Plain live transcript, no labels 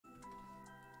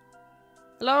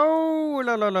Hello,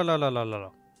 hello, hello, hello, hello, hello,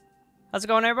 hello. How's it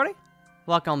going, everybody?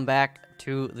 Welcome back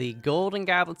to the Golden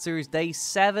Goblet series, day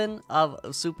 7 of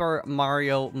Super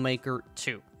Mario Maker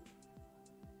 2.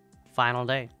 Final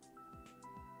day.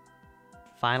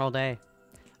 Final day.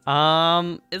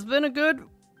 It's been a good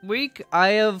week. I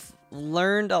have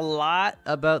learned a lot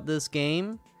about this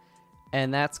game,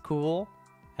 and that's cool.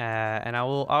 And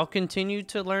I'll continue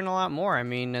to learn a lot more. I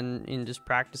mean, and just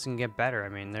practice and get better. I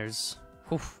mean, there's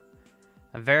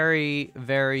a very,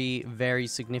 very, very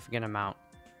significant amount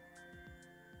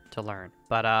to learn.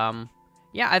 But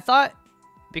yeah, I thought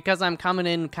because I'm coming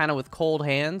in kind of with cold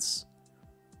hands,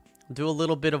 do a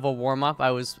little bit of a warm up.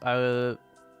 I was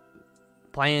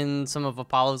playing some of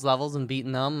Apollo's levels and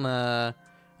beating them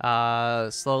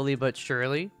slowly but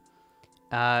surely.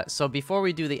 So before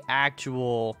we do the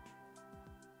actual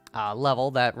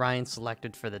level that Ryan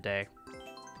selected for the day,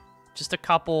 just a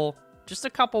couple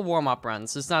warm-up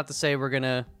runs. It's not to say we're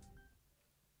gonna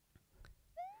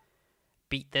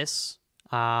beat this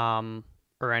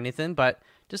or anything, but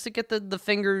just to get the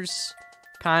fingers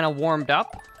kind of warmed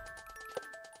up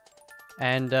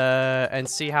and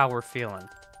see how we're feeling.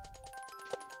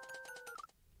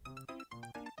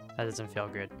 That doesn't feel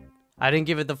good. I didn't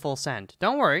give it the full send.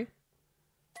 Don't worry.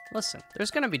 Listen,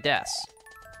 there's gonna be deaths.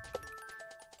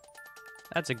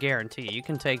 That's a guarantee. You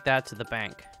can take that to the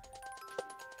bank.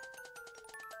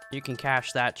 You can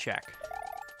cash that check.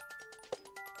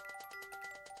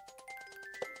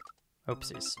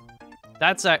 Oopsies.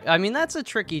 I mean, that's a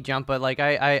tricky jump, but like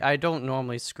I don't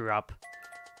normally screw up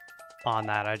on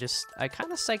that. I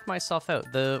kind of psyched myself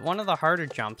out. One of the harder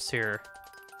jumps here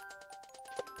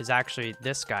is actually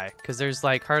this guy, because there's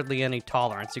like hardly any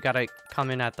tolerance. You gotta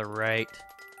come in at the right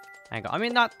angle. I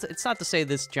mean, it's not to say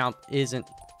this jump isn't.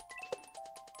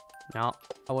 No,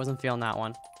 I wasn't feeling that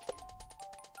one.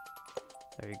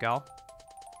 There you go.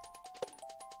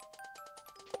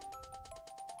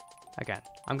 Again,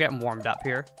 I'm getting warmed up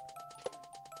here.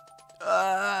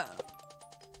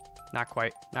 Not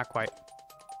quite, not quite.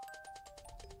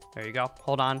 There you go.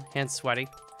 Hold on, hands sweaty.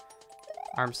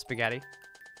 Arms spaghetti.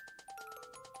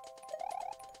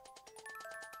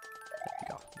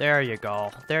 There you go.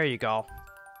 There you go.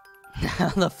 Now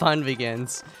the fun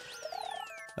begins.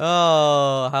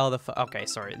 Oh, how the okay,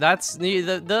 sorry. That's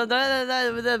the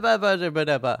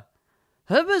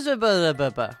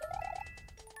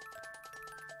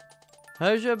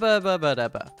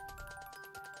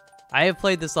I have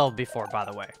played this level before, by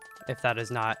the way, if that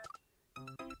is not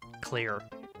clear.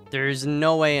 There's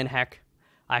no way in heck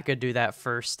I could do that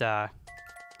first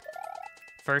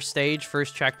stage,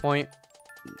 first checkpoint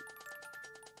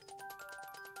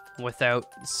without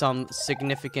some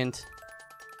significant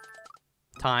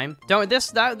time. That's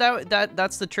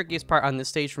the trickiest part on this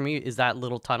stage for me, is that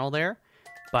little tunnel there.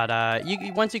 But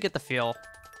once you get the feel,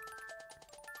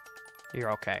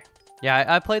 you're okay. Yeah,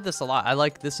 I played this a lot.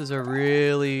 This is a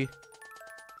really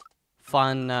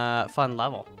fun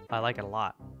level. I like it a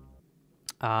lot.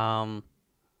 And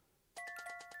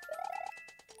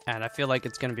I feel like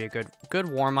it's gonna be a good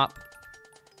warm up.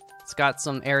 It's got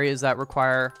some areas that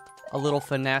require a little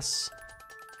finesse.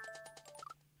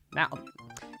 Now,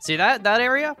 see that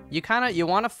area? You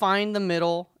want to find the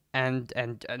middle and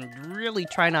really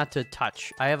try not to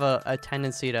touch. I have a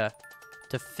tendency to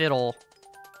fiddle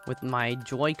with my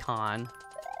Joy-Con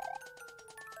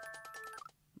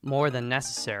more than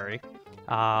necessary.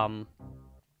 Yeah.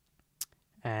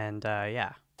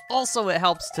 Also, it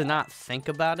helps to not think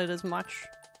about it as much,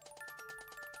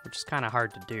 which is kind of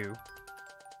hard to do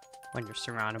when you're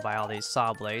surrounded by all these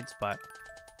saw blades, but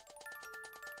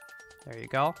there you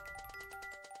go.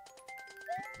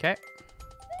 Okay.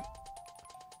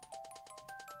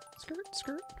 Skirt,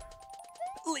 skirt.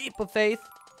 Leap of faith.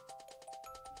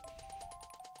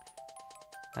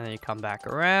 And then you come back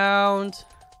around.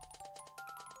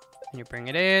 And you bring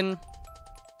it in.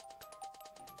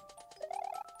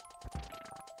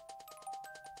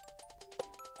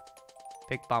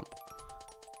 Big bump.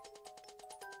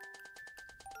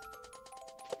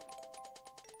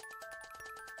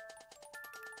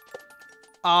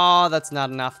 Oh, that's not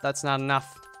enough. That's not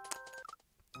enough.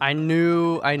 I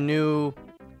knew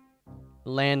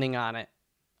landing on it.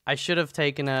 I should have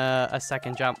taken a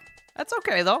second jump. That's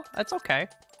okay though. That's okay.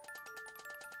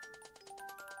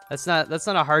 That's not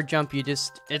a hard jump.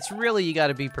 It's really, you got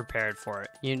to be prepared for it.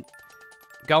 You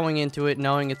going into it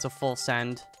knowing it's a full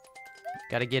send.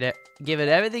 Got to give it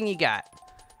everything you got.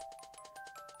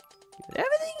 Give it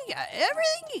everything you got.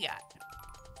 Everything you got.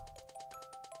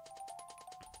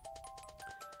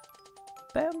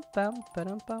 Bam, bam,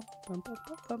 ba-dum, bam, bam, bam,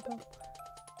 bam, bam.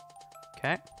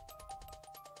 Okay.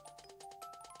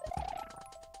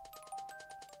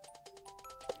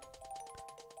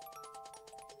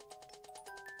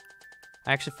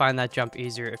 I actually find that jump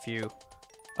easier if you...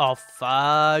 Oh,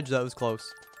 fudge. That was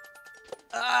close.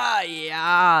 Ah,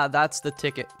 yeah. That's the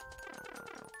ticket.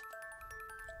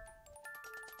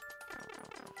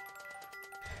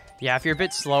 Yeah, if you're a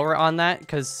bit slower on that,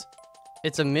 because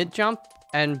it's a mid-jump,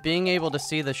 and being able to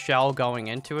see the shell going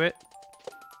into it,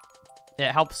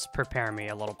 it helps prepare me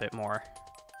a little bit more,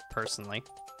 personally.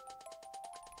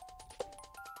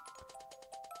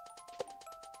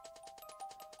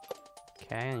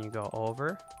 Okay, and you go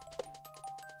over.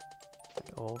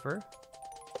 Over.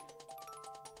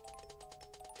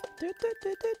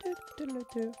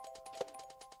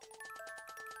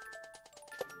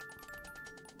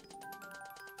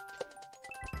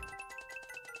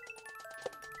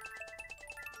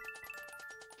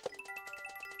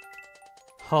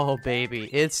 Oh, baby.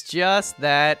 It's just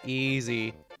that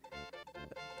easy.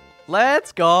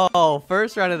 Let's go.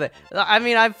 First round of the... I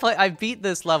mean, I've beat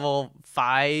this level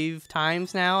 5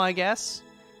 times now, I guess.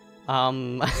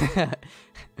 But,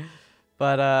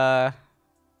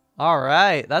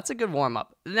 alright. That's a good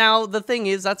warm-up. Now, the thing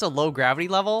is, that's a low gravity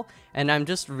level, and I'm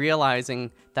just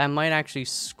realizing that might actually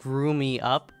screw me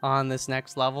up on this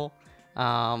next level.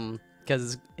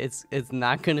 Because it's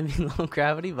not going to be low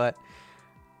gravity, but...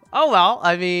 Oh, well,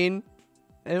 I mean,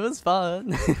 it was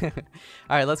fun. All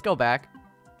right, let's go back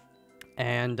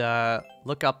and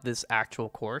look up this actual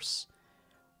course,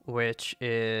 which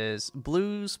is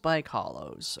Blue Spike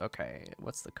Hollows. Okay,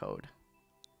 what's the code?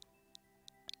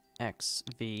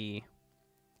 XVF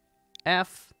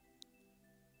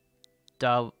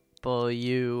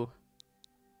W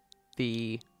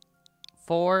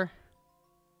V4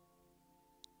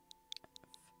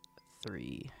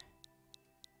 3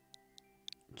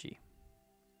 G.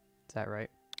 Is that right?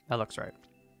 That looks right.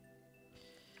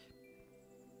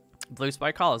 Blue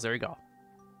Spike Hollows, there we go.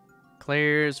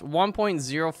 Clears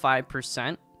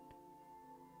 1.05%.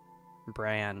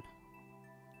 Bran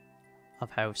of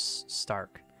House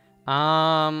Stark.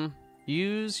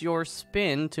 Use your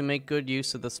spin to make good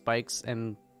use of the spikes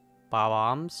and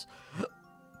bombs.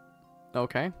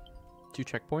 Okay. 2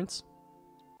 checkpoints.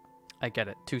 I get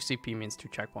it. 2 CP means 2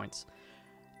 checkpoints.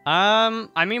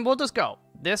 I mean, we'll just go.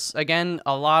 This, again,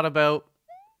 a lot about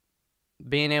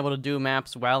being able to do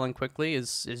maps well and quickly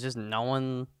is just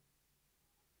knowing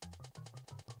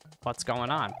what's going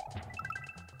on.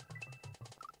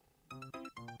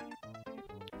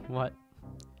 What?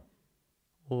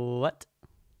 What?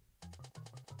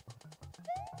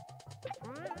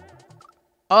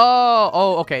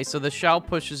 Oh, okay, so the shell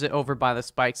pushes it over by the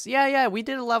spikes. Yeah, we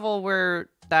did a level where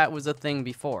that was a thing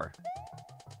before.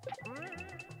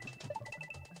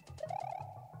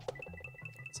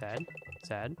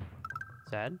 Zed.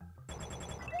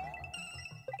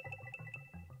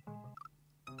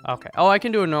 Okay. Oh, I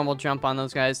can do a normal jump on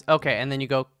those guys. Okay, and then you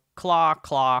go claw.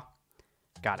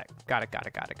 Got it.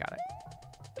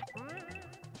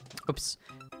 Oops.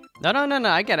 No.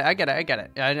 I get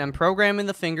it. I'm programming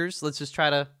the fingers. Let's just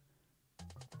try to,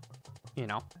 you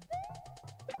know,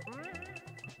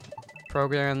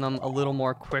 program them a little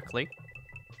more quickly.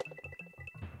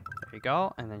 There you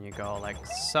go. And then you go like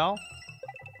so.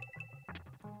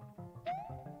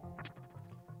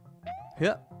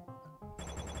 Yep.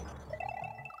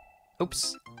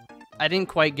 Oops. I didn't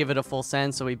quite give it a full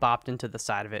send, so we bopped into the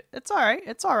side of it. It's alright.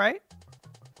 It's alright.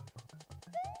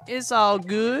 It's all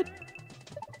good.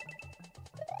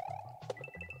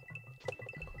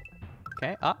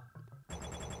 Okay, up.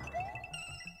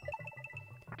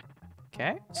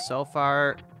 Okay, so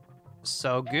far,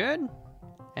 so good.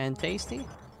 And tasty.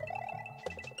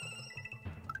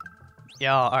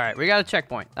 Yo, alright, we got a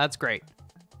checkpoint. That's great.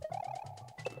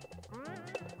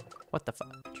 What the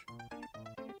fudge?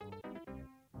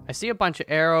 I see a bunch of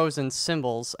arrows and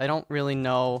symbols. I don't really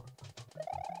know.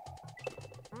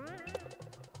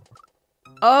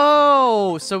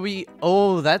 Oh, so we...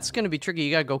 Oh, that's going to be tricky.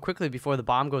 You got to go quickly before the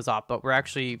bomb goes off, but we're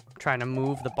actually trying to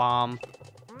move the bomb.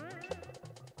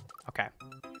 Okay.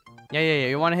 Yeah.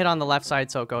 You want to hit on the left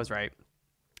side so it goes right.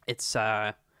 It's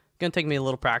going to take me a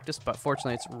little practice, but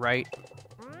fortunately it's right.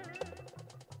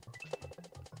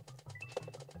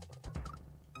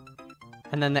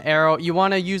 And then the arrow, you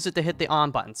want to use it to hit the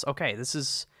on buttons. Okay, this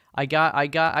is,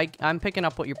 I'm picking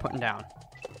up what you're putting down.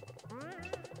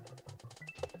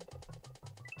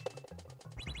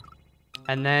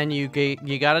 And then you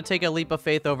got to take a leap of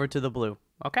faith over to the blue.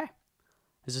 Okay.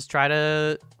 Just try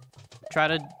to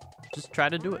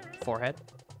do it. Forehead.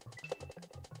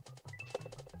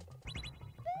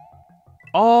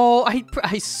 Oh,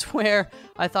 I swear,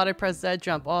 I thought I pressed that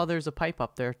jump. Oh, there's a pipe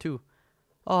up there too.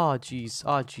 Oh, jeez.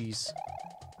 Oh, jeez.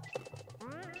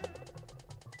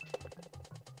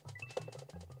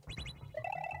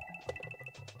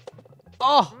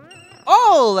 Oh!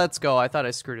 Oh, let's go. I thought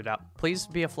I screwed it up. Please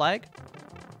be a flag.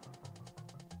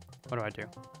 What do I do?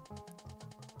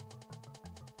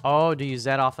 Oh, do you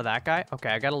Z off of that guy? Okay,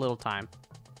 I got a little time.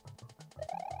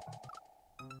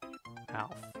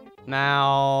 MALF.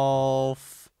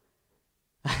 MALF.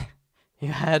 you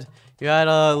had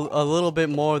a little bit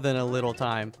more than a little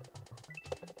time.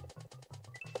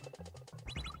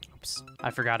 Oops,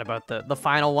 I forgot about the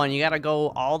final one. You gotta go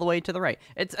all the way to the right.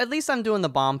 It's at least I'm doing the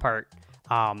bomb part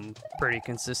pretty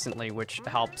consistently, which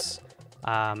helps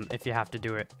if you have to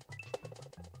do it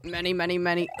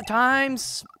many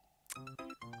times.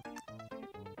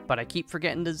 But I keep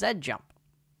forgetting to Z jump.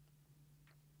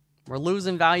 We're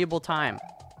losing valuable time.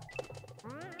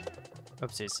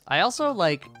 Oopsies. I also,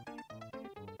 like...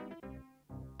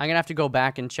 I'm gonna have to go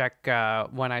back and check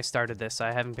when I started this.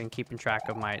 I haven't been keeping track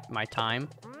of my time.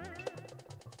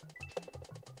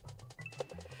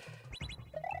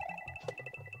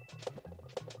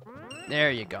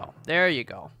 There you go. There you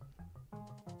go.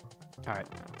 Alright.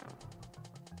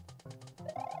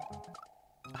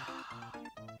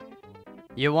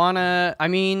 You wanna... I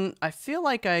mean, I feel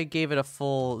like I gave it a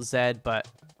full Z, but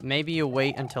maybe you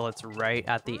wait until it's right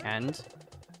at the end.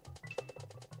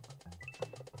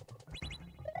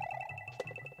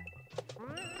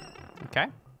 Okay.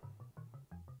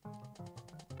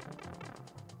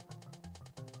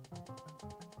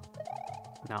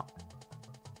 No.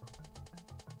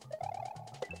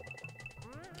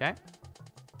 Okay.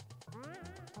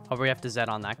 Oh, we have to Z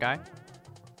on that guy.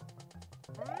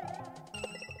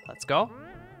 Let's go.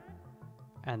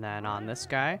 And then on this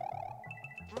guy.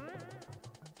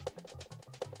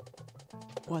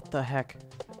 What the heck?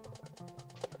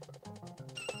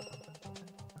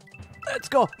 Let's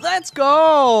go! Let's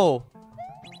go!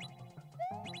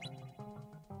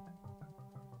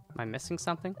 Am I missing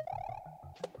something?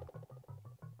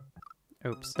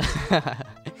 Oops.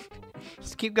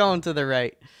 Just keep going to the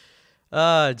right.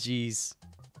 Oh, jeez.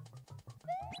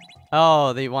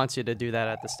 Oh, they want you to do that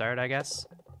at the start, I guess.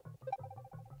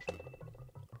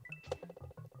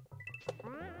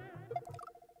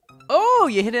 Oh,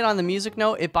 you hit it on the music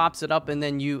note, it bops it up, and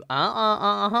then you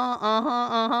I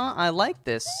like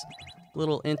this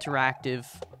little interactive.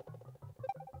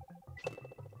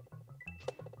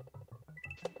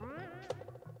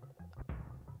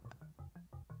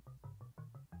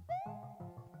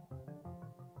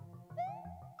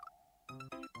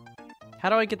 How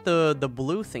do I get the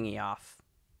blue thingy off?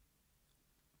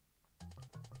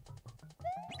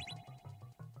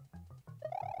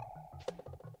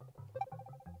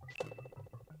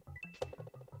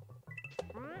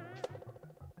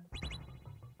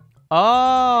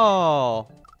 Oh!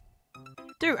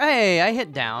 Dude, hey, I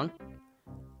hit down.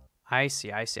 I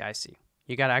see.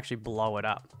 You gotta actually blow it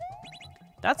up.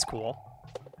 That's cool.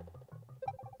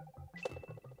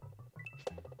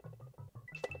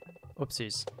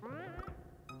 Oopsies.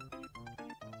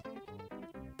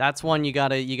 That's one you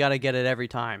gotta get it every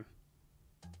time.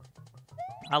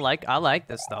 I like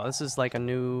this though. This is like a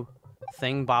new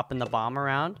thing, bopping the bomb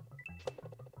around.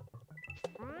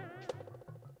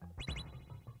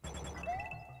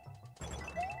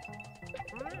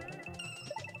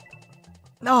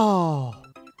 No!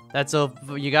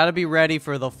 You gotta be ready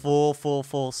for the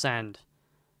full send.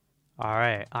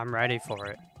 Alright, I'm ready for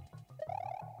it.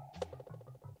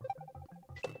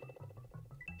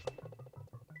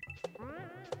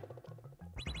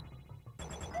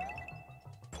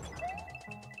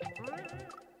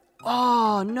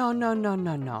 Oh,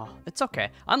 no. It's okay.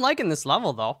 I'm liking this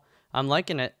level, though. I'm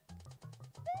liking it.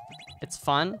 It's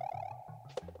fun.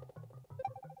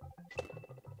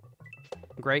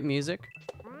 Great music.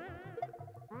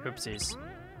 Oopsies.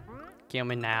 Kill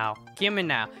me now. Kill me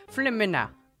now. Flip me now.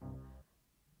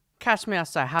 Catch me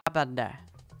outside. How about that?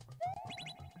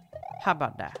 How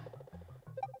about that?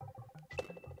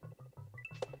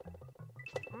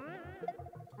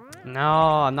 No,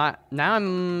 I'm not. Now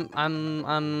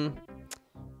I'm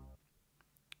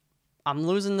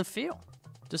losing the feel.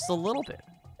 Just a little bit.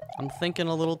 I'm thinking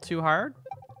a little too hard.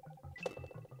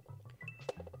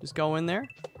 Just go in there.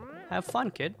 Have fun,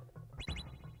 kid.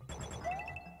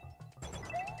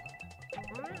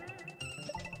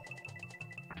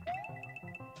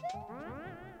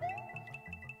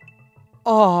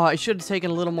 Oh, I should have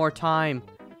taken a little more time.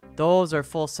 Those are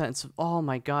full sentences. Oh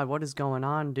my god, what is going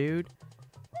on, dude?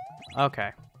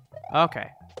 Okay.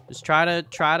 Just try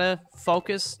to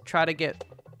focus, try to get...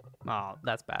 Oh,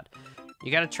 that's bad.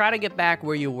 You gotta try to get back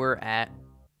where you were at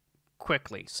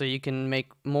quickly, so you can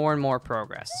make more and more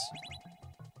progress.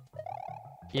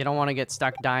 You don't want to get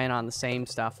stuck dying on the same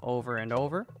stuff over and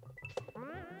over.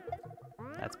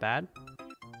 That's bad.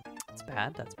 That's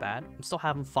bad. That's bad. I'm still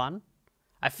having fun.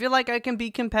 I feel like I can be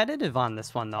competitive on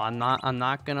this one, though. I'm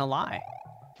not gonna lie.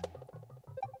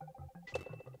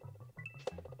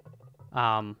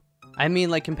 I mean,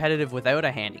 like, competitive without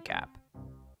a handicap.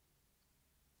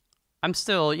 I'm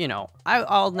still, you know,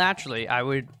 I'll naturally, I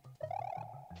would...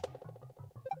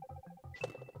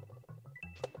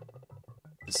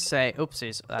 say,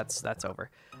 oopsies, that's over.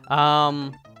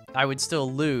 I would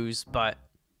still lose, but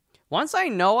once I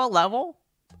know a level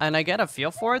and I get a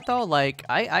feel for it, though, like,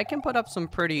 I can put up some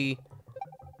pretty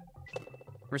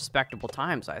respectable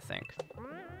times, I think.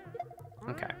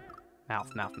 Okay.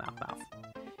 Mouth, mouth, mouth, mouth.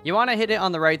 You want to hit it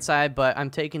on the right side, but I'm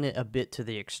taking it a bit to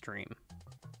the extreme.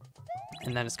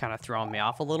 And then it's kind of throwing me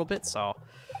off a little bit, so...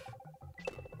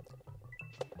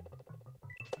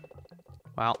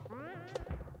 Well...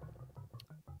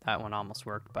 That one almost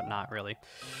worked, but not really.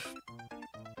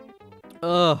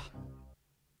 Ugh.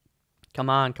 Come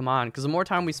on, come on. Because the more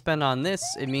time we spend on this,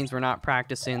 it means we're not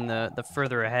practicing the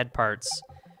further ahead parts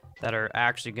that are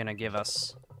actually going to give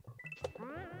us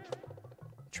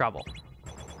trouble.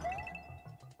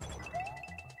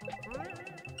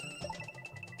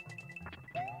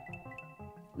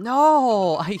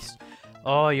 No!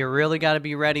 Oh, you really got to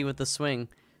be ready with the swing.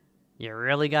 You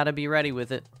really got to be ready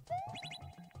with it.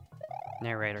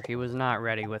 Narrator, he was not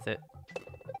ready with it.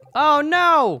 Oh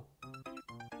no!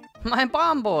 My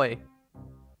bomb boy!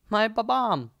 My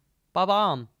ba-bomb.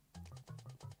 Ba-bomb.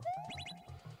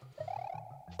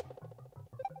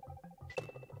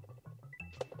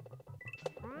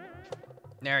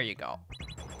 There you go.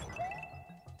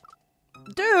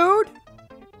 Dude!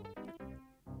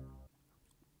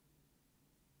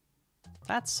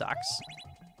 That sucks.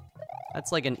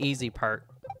 That's like an easy part.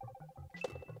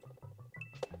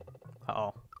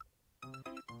 Uh-oh.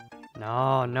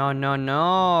 No, no, no,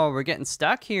 no. We're getting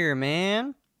stuck here,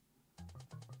 man.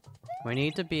 We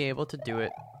need to be able to do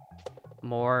it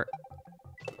more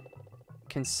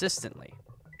consistently.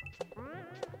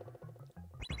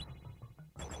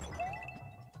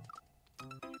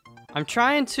 I'm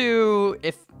trying to,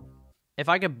 if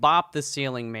I could bop the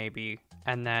ceiling maybe,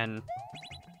 and then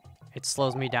it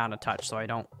slows me down a touch so I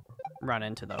don't run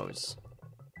into those.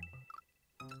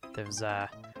 Those,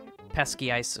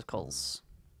 pesky icicles.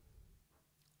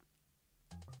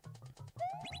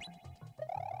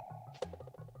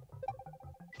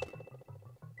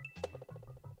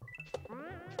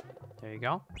 There you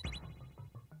go.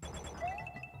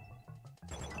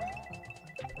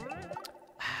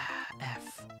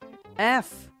 F.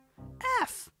 F.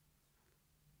 F.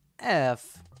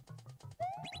 F.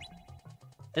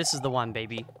 This is the one,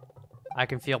 baby. I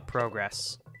can feel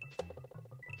progress.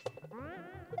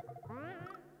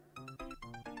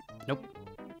 Nope.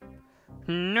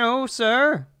 No,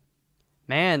 sir.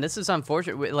 Man, this is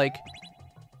unfortunate. Like,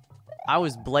 I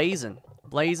was blazing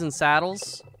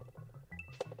saddles.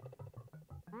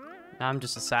 Now I'm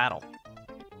just a saddle.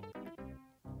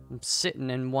 I'm sitting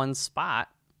in one spot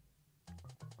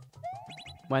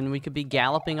when we could be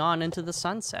galloping on into the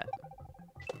sunset.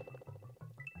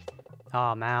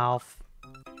 Oh, MALF.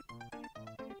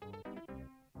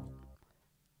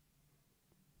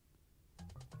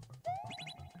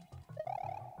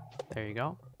 There you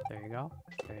go. There you go.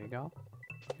 There you go.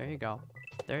 There you go.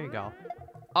 There you go.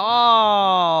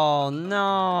 Oh,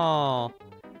 no.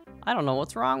 I don't know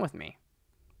what's wrong with me.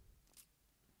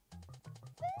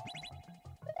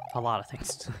 A lot of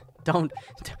things. Don't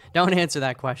answer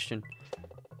that question.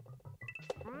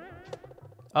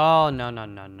 Oh, no, no,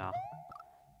 no, no.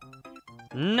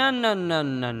 No, no, no,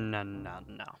 no, no, no,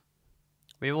 no.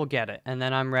 We will get it, and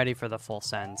then I'm ready for the full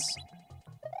sends.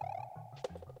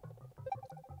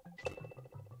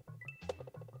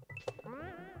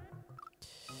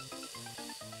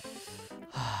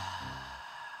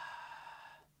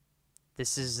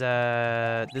 This is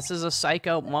a psych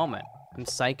out moment. I'm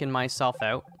psyching myself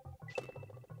out.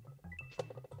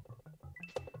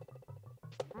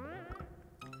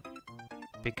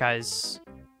 Because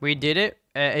we did it.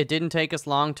 It didn't take us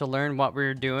long to learn what we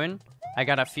were doing. I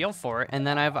got a feel for it, and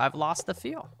then I've lost the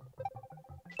feel.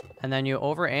 And then you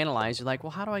overanalyze. You're like,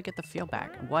 well, how do I get the feel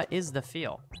back? What is the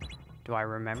feel? Do I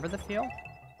remember the feel?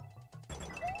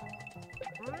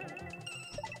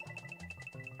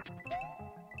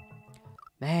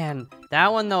 Man,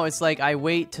 that one though, it's like I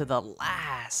wait to the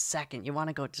last second. You want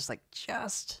to go just like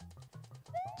just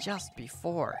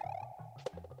before.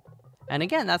 And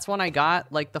again, that's when I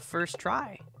got like the first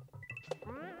try.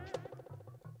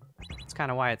 That's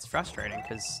kind of why it's frustrating,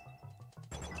 because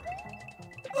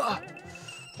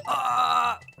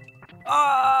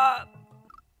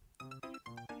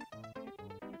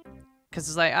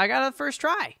it's like I got a first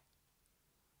try.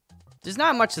 There's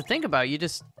not much to think about. You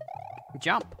just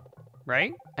jump,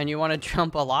 right? And you want to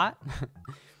jump a lot.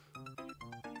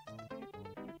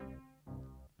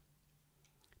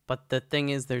 But the thing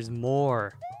is, there's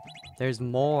more. There's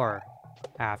more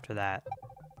after that.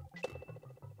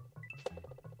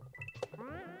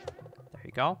 There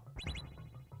you go.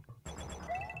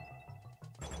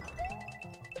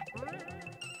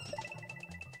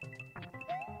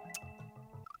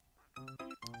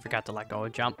 Forgot to let go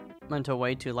of jump until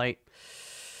way too late.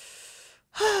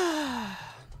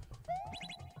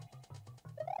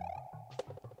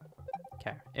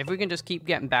 Okay, if we can just keep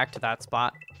getting back to that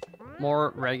spot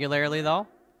more regularly though,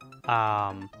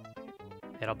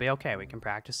 it'll be okay. We can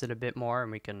practice it a bit more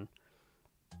and we can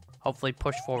hopefully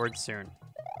push forward soon.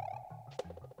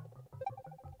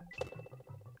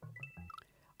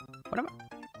 What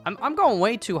am I'm going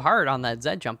way too hard on that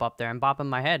Z jump up there. I'm bopping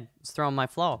my head. It's throwing my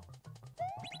flow.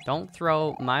 Don't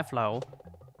throw my flow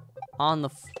on the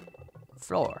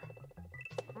floor.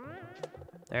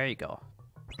 There you go.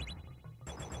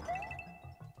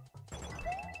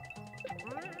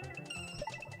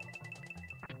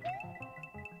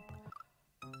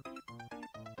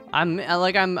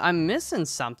 I'm missing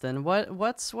something.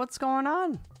 What's going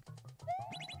on?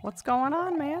 What's going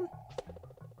on, man?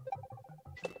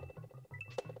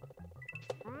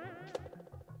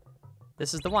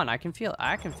 This is the one. I can feel it.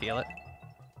 I can feel it.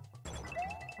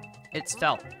 It's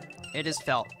felt. It is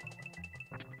felt.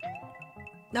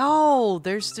 No,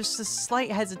 there's just a slight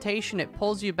hesitation. It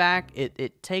pulls you back.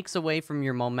 It takes away from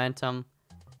your momentum.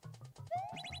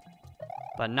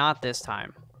 But not this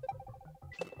time.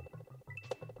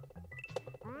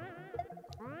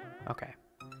 Okay.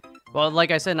 Well,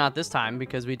 like I said, not this time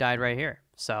because we died right here.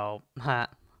 So, got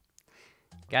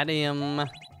him.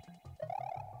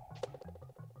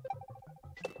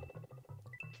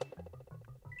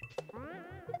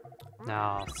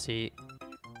 No, see,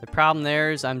 the problem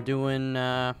there is I'm doing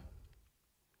the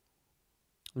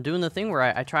thing where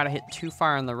I try to hit too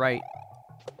far on the right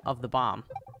of the bomb.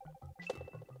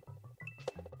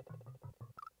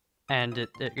 And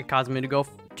it caused me to go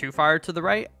too far to the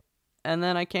right, and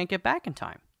then I can't get back in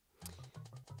time.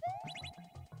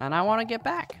 And I want to get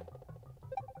back.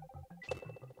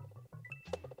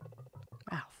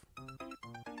 MALF.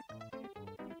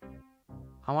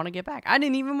 I want to get back. I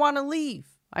didn't even want to leave.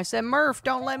 I said, Murph,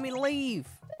 don't let me leave.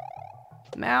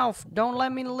 MALF, don't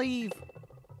let me leave.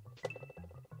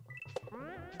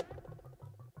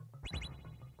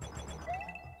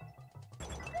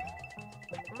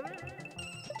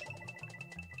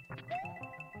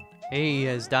 He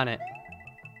has done it.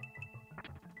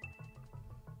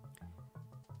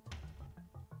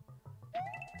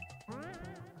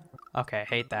 Okay,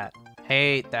 hate that.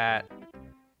 Hate that.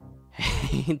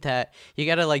 Hate that. You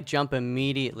gotta, like, jump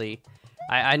immediately.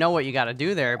 I know what you gotta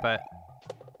do there, but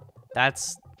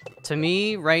that's, to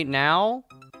me, right now,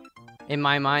 in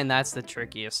my mind, that's the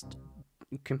trickiest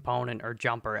component or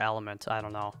jumper element. I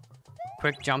don't know.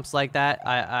 Quick jumps like that,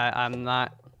 I'm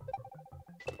not...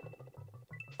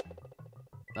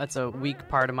 That's a weak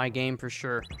part of my game for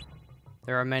sure.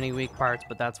 There are many weak parts,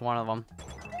 but that's one of them.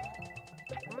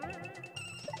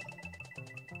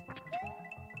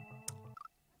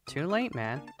 Too late,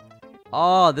 man.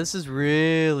 Oh, this is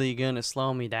really gonna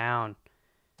slow me down.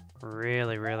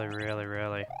 Really, really, really,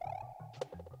 really.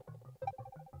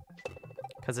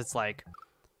 Because it's like...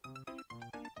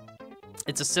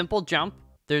 It's a simple jump.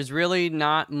 There's really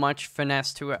not much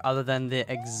finesse to it other than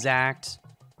the exact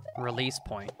release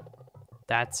point.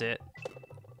 That's it.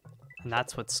 And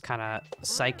that's what's kind of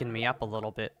psyching me up a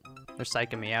little bit. They're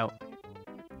psyching me out.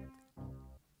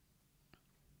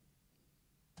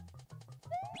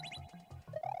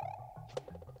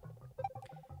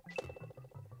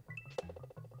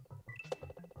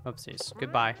 Oopsies.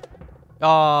 Goodbye. Oh,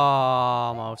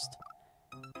 almost.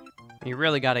 You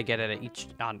really got to get it at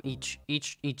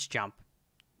each jump.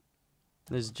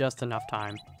 There's just enough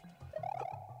time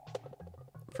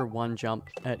for one jump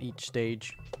at each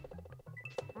stage.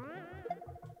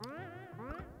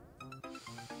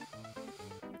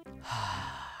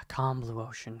 Calm blue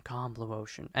ocean, calm blue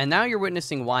ocean. And now you're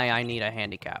witnessing why I need a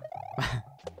handicap.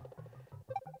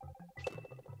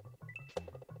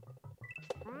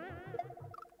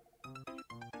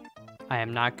 I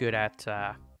am not good at,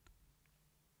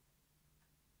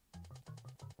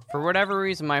 for whatever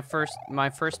reason, my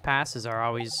first passes are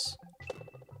always...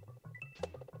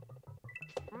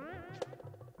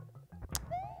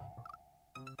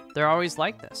 They're always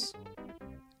like this.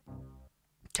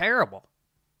 Terrible.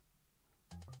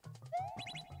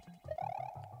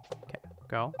 Okay,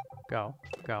 go, go,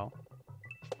 go.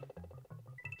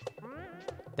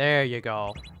 There you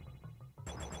go.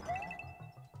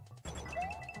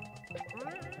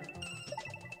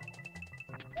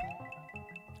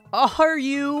 Are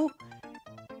you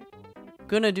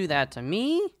gonna do that to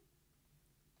me?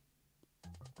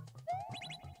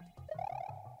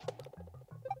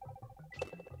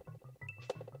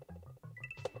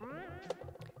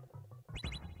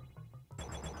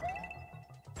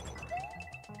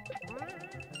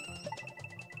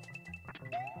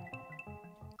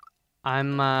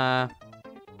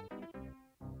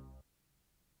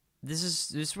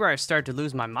 This is where I start to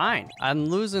lose my mind. I'm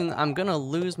gonna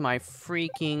lose my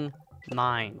freaking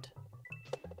mind.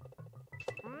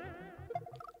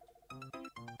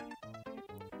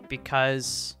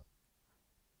 Because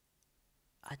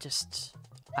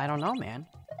I don't know, man.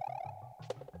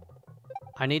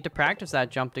 I need to practice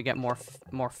that jump to get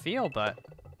more feel, but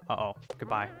uh-oh,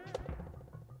 goodbye.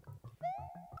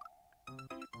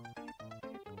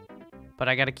 But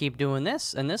I gotta keep doing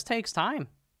this, and this takes time.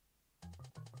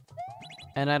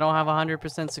 And I don't have a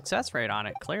 100% success rate on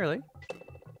it, clearly.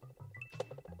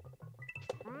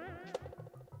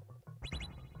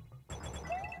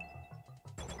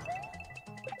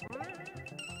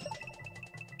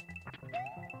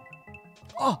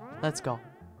 Oh, let's go.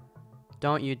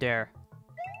 Don't you dare.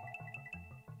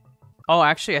 Oh,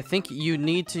 actually, I think you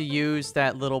need to use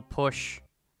that little push.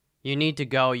 You need to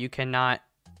go. You cannot...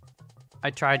 I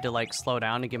tried to, like, slow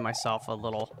down to give myself a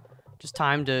little... just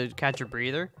time to catch a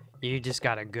breather. You just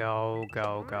gotta go,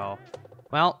 go, go.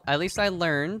 Well, at least I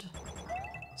learned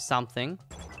something.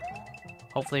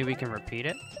 Hopefully we can repeat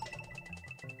it.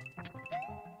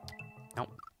 Nope.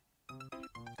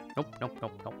 Nope, nope,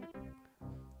 nope, nope.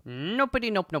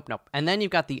 Nopey, nope, nope, nope. And then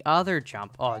you've got the other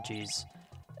jump. Oh, jeez.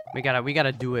 We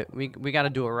gotta do it. We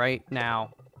gotta do it right now.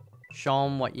 Show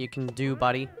them what you can do,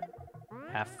 buddy.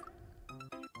 F.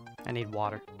 I need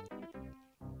water.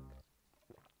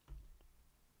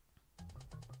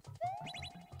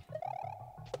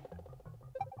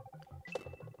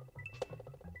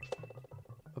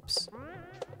 Oops.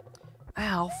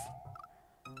 Alf.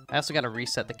 I also gotta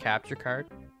reset the capture card.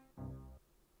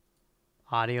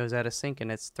 Audio's out of sync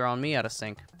and it's throwing me out of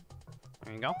sync.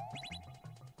 There you go.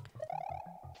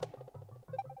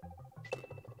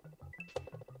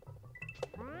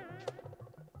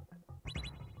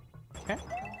 Okay.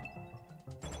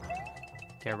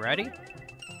 Get ready.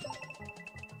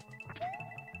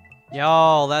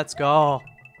 Yo, let's go.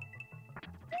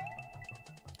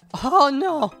 Oh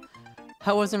no!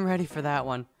 I wasn't ready for that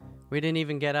one. We didn't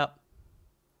even get up.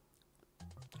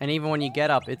 And even when you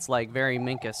get up, it's like very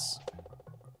Minkus.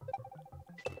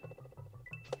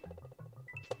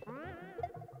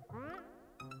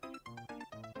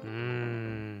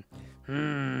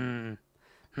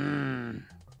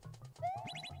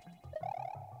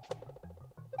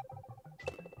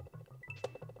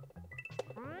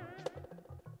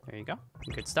 There you go.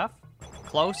 Good stuff.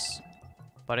 Close,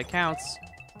 but it counts.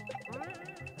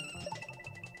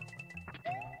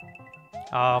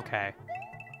 Okay.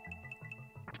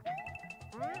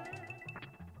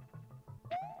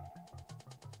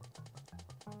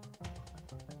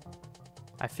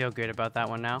 I feel good about that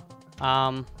one now.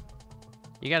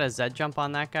 You got a Z jump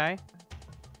on that guy?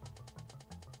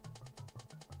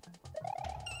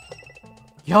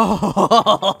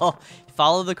 Yo!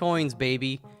 Follow the coins,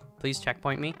 baby. Please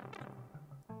checkpoint me.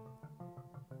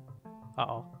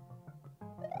 Uh-oh.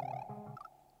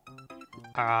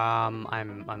 I'm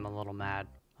a little mad.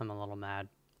 I'm a little mad.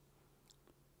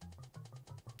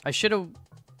 I should have...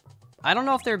 I don't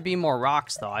know if there'd be more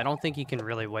rocks, though. I don't think you can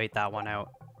really wait that one out.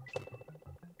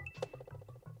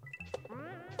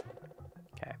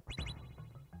 Okay.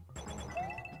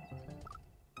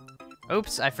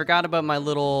 Oops, I forgot about my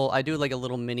little... I do like a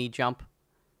little mini jump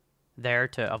there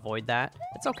to avoid that.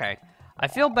 It's okay. I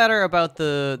feel better about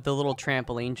the little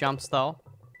trampoline jumps, though.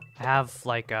 I have,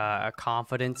 like, a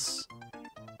confidence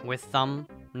with them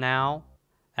now.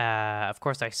 Of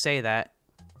course, I say that.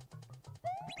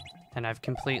 And I've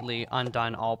completely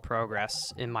undone all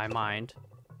progress in my mind.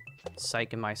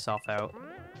 Psyching myself out.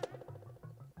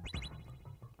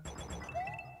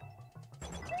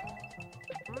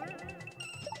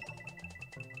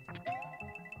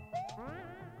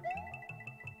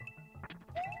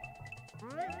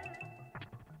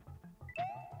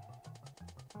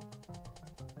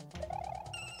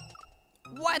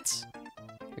 What?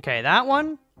 Okay, that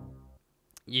one.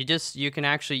 You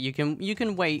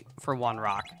can wait for one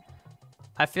rock.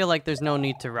 I feel like there's no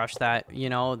need to rush that. You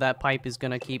know, that pipe is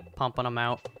gonna keep pumping them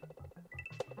out.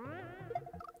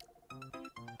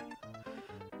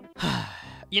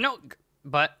 You know,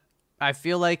 but I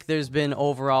feel like there's been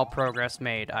overall progress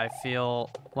made. I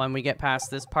feel when we get past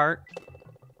this part,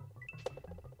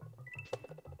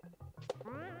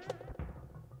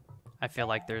 I feel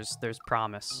like there's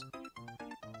promise.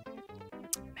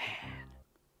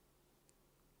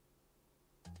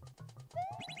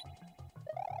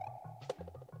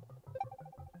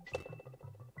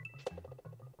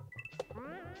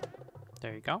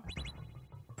 There you go.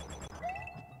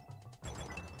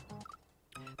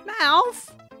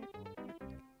 MALF!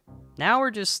 Now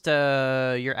we're just,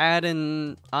 you're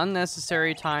adding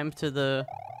unnecessary time to the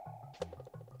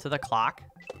clock.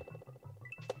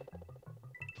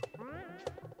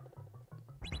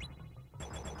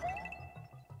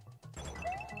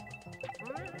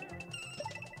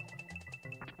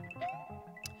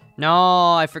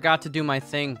 No, I forgot to do my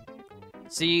thing.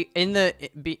 See,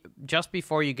 just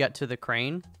before you get to the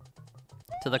crane,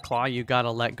 to the claw, you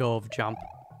gotta let go of jump.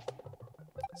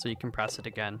 So you can press it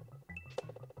again.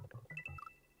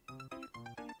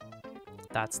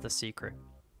 That's the secret.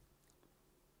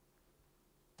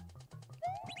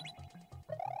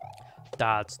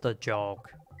 That's the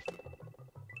joke.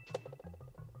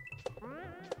 There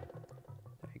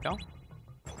you go.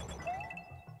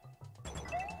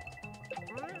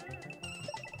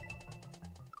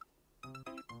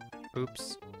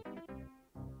 Oops.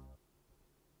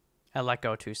 I let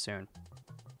go too soon.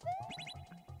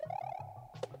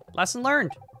 Lesson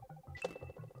learned.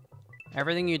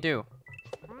 Everything you do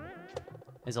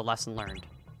is a lesson learned.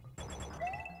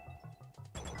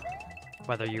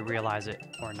 Whether you realize it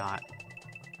or not.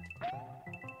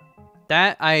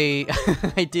 That I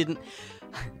didn't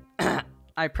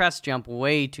I pressed jump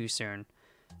way too soon.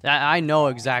 I know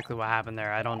exactly what happened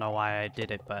there. I don't know why I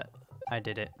did it, but I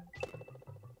did it.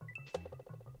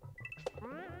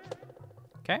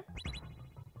 Okay.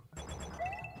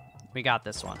 We got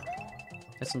this one.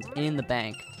 This one's in the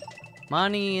bank.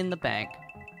 Money in the bank.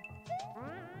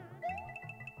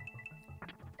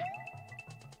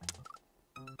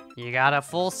 You gotta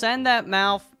full send that,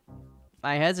 MALF.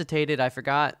 I hesitated, I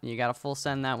forgot. You gotta full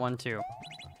send that one too.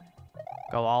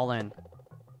 Go all in.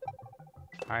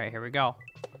 Alright, here we go.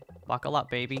 Buckle up,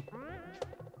 baby.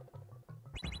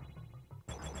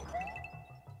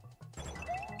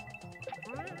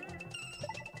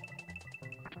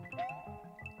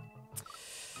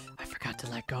 I forgot to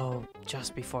let go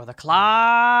just before the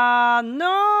claw.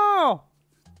 No!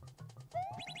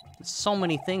 So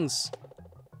many things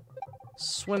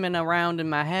swimming around in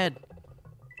my head.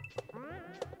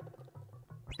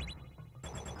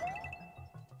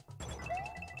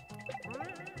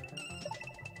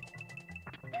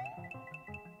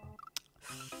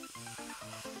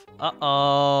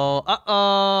 Uh-oh.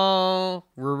 Uh-oh.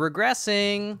 We're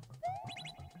regressing.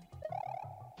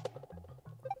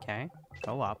 Okay.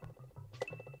 Go up.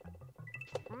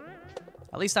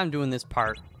 At least I'm doing this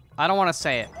part. I don't want to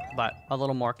say it, but a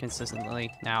little more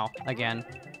consistently now. Again.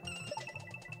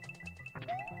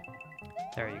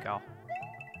 There you go.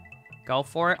 Go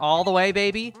for it all the way,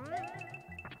 baby.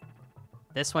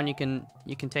 This one you can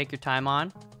take your time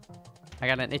on. I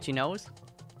got an itchy nose.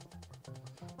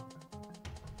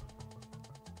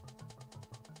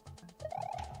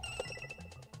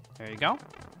 There you go.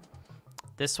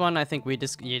 This one, I think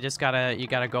you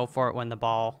gotta go for it when the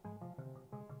ball.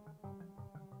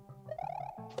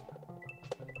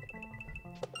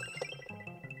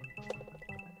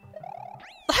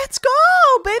 Let's go,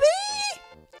 baby!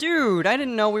 Dude, I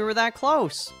didn't know we were that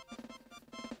close.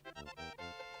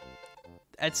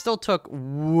 It still took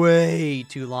way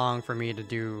too long for me to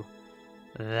do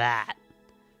that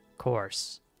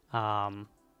course. In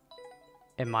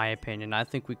my opinion, I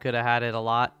think we could have had it a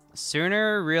lot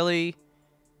sooner, really.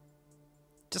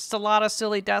 Just a lot of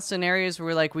silly deaths in areas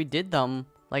where like we did them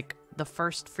like the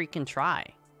first freaking try,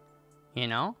 you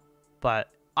know? But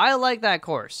I like that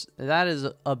course. That is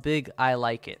a big I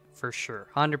like it for sure.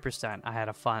 100%. I had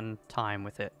a fun time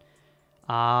with it.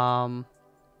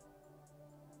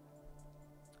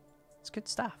 It's good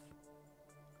stuff.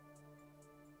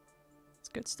 It's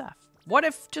good stuff. What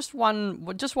if just one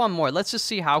more? Let's just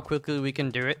see how quickly we can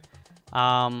do it.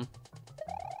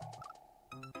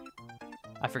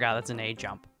 I forgot that's an A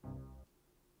jump.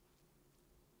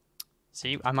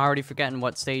 See, I'm already forgetting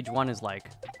what stage 1 is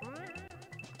like.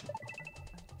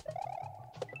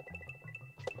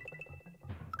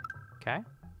 Okay.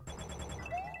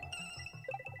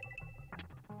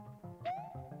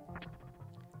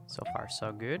 So far,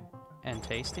 so good and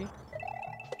tasty.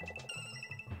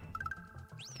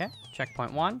 Okay,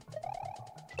 checkpoint 1.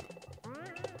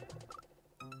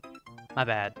 My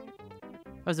bad.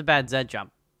 That was a bad Z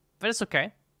jump, but it's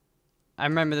okay. I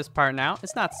remember this part now.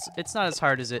 It's not as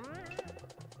hard as it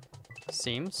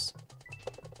seems.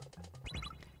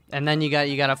 And then you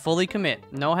gotta fully commit.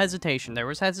 No hesitation. There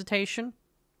was hesitation.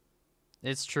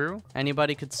 It's true.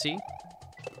 Anybody could see.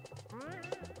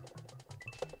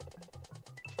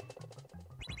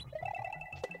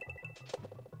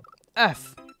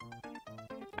 F.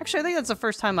 Actually, I think that's the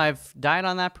first time I've died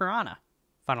on that piranha,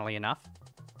 funnily enough.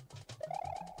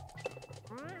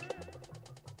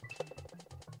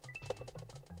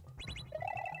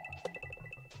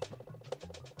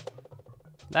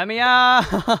 Let me out!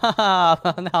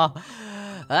 No.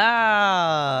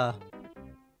 Ah!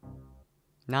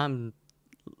 Now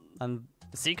I'm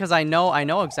see, because I know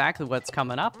exactly what's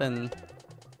coming up, and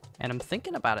I'm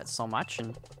thinking about it so much,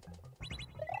 and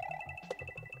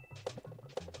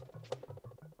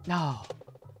no.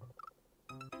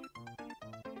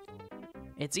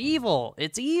 It's evil.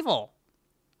 It's evil.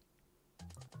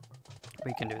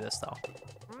 We can do this though.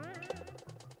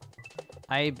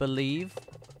 I believe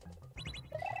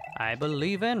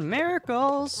in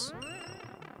miracles.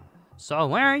 So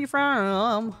where are you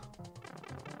from?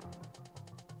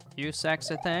 You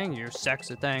sexy thing,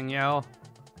 yo.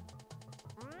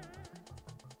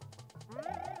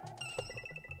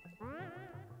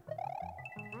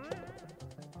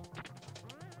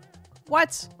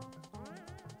 What?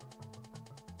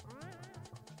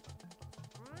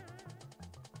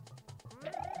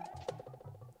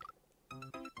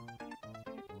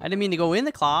 I didn't mean to go in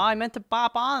the claw, I meant to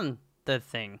bop on the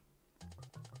thing.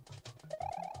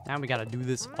 Now we gotta do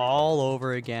this all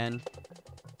over again.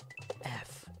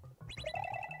 F.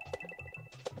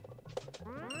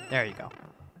 There you go.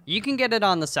 You can get it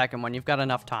on the second one, you've got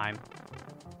enough time.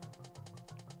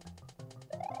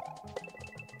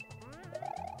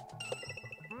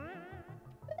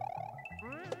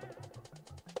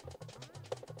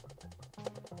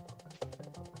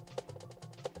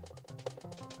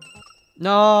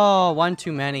 No, one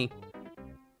too many.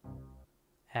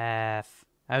 F.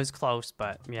 I was close,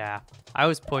 but yeah. I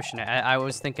was pushing it. I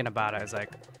was thinking about it. I was like,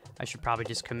 I should probably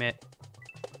just commit.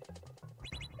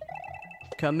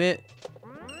 Commit.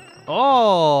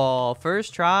 Oh,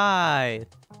 first try.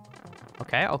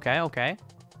 Okay.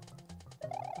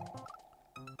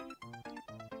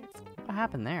 What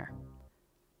happened there?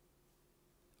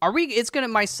 Are we, it's gonna,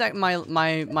 my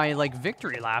like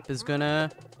victory lap is gonna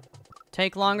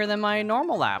take longer than my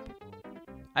normal lap.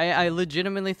 I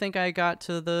legitimately think I got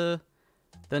to the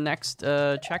next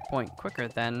checkpoint quicker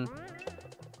than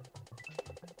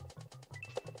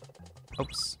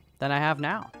than I have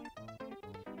now.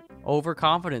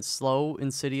 Overconfident, slow,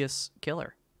 insidious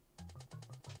killer.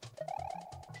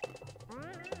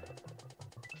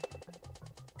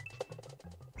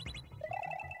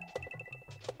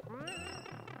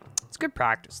 It's good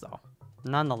practice though.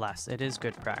 Nonetheless, it is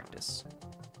good practice.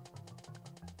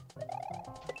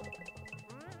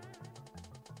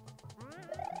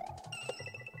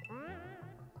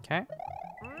 Okay.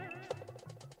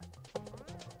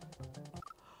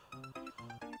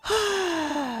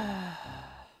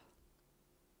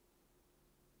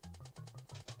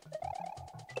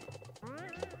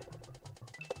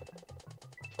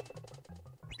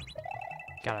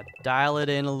 Gotta dial it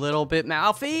in a little bit,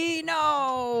 Malfi.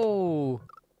 No!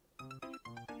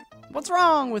 What's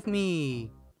wrong with me?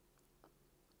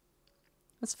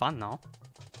 That's fun though.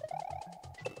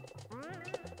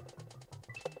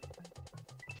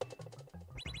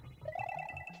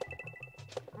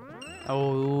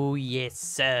 Oh, yes,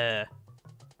 sir.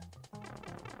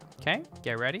 Okay,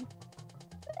 get ready.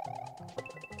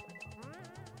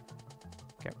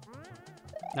 Okay.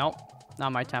 Nope,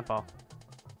 not my tempo.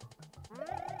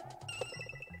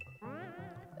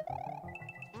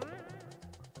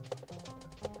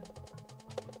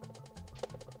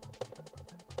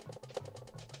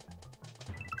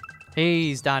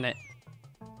 He's done it.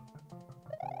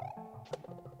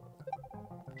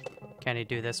 Can he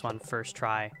do this one first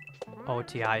try?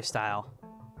 OTI style.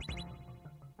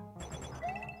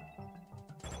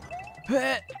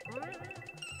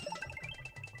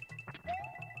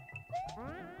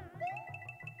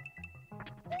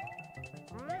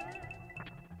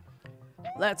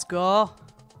 Let's go.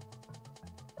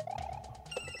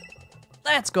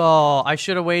 Let's go. I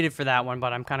should have waited for that one,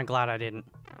 but I'm kind of glad I didn't.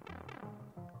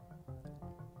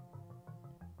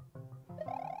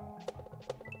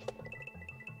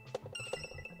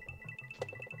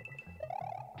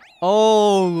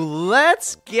 Oh,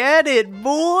 let's get it,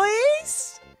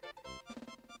 boys!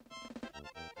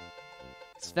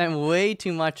 Spent way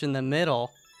too much in the middle.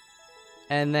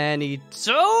 And then he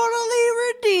totally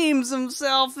redeems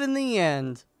himself in the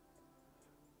end.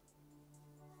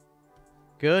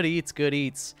 Good eats, good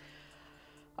eats.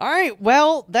 Alright,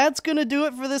 well, that's gonna do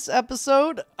it for this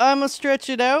episode. I'ma stretch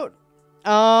it out.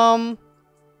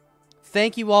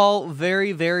 Thank you all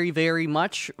very, very, very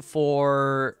much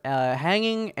for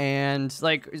hanging and,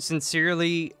 like,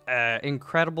 sincerely,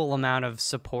 incredible amount of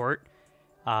support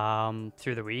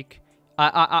through the week.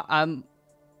 I'm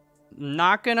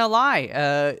not gonna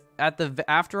lie.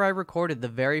 After I recorded the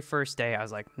very first day, I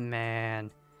was like,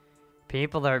 man,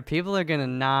 people are gonna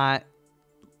not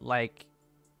like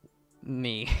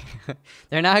me.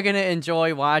 They're not gonna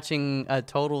enjoy watching a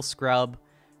total scrub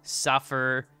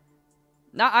suffer.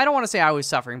 Not, I don't want to say I was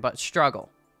suffering, but struggle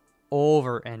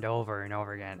over and over and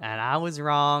over again. And I was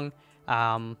wrong.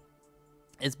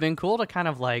 It's been cool to kind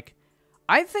of like,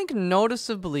 I think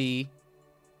noticeably,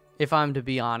 if I'm to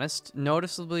be honest,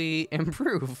 noticeably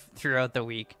improve throughout the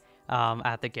week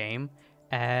at the game.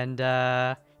 And,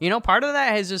 you know, part of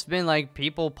that has just been like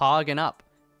people pogging up,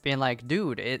 being like,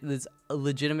 dude, it is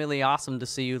legitimately awesome to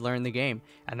see you learn the game.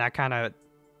 And that kind of,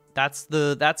 that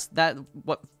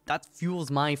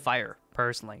fuels my fire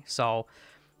personally. So,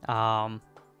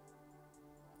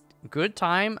 good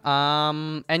time.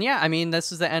 And yeah, I mean,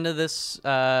 this is the end of this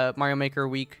Mario Maker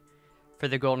week for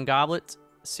the Golden Goblet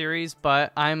series,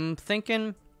 but I'm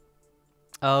thinking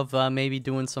of maybe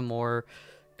doing some more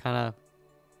kind of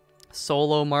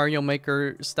solo Mario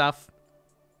Maker stuff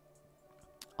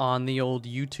on the old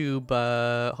YouTube,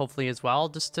 hopefully as well,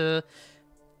 just to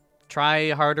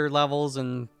try harder levels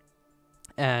and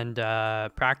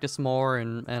practice more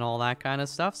and all that kind of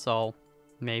stuff. So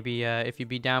maybe if you'd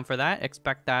be down for that,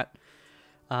 expect that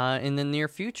in the near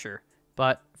future.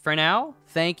 But for now,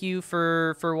 thank you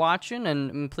for watching,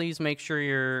 and please make sure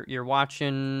you're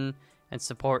watching and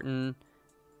supporting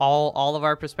all of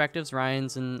our perspectives,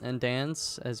 Ryan's and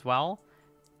Dan's as well.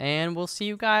 And we'll see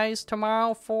you guys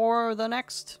tomorrow for the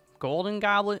next Golden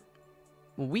Goblet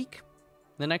week,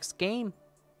 the next game.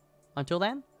 Until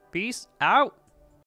then, peace out.